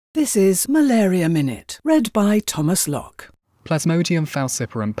This is Malaria Minute, read by Thomas Locke. Plasmodium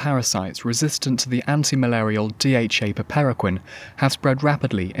falciparum parasites resistant to the anti-malarial DHA piperacin have spread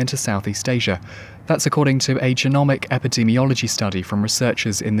rapidly into Southeast Asia. That's according to a genomic epidemiology study from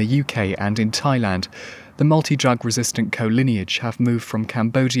researchers in the UK and in Thailand. The multi-drug resistant co-lineage have moved from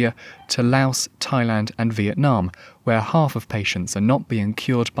Cambodia to Laos, Thailand and Vietnam, where half of patients are not being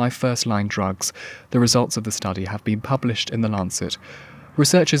cured by first-line drugs. The results of the study have been published in The Lancet.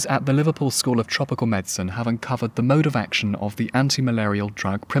 Researchers at the Liverpool School of Tropical Medicine have uncovered the mode of action of the anti-malarial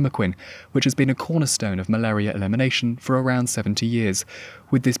drug primaquine, which has been a cornerstone of malaria elimination for around 70 years.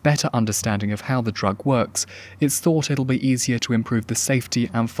 With this better understanding of how the drug works, it's thought it'll be easier to improve the safety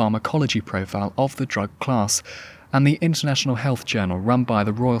and pharmacology profile of the drug class. And the International Health Journal, run by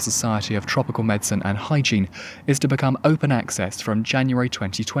the Royal Society of Tropical Medicine and Hygiene, is to become open access from January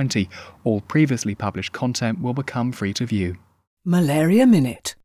 2020. All previously published content will become free to view. Malaria Minute.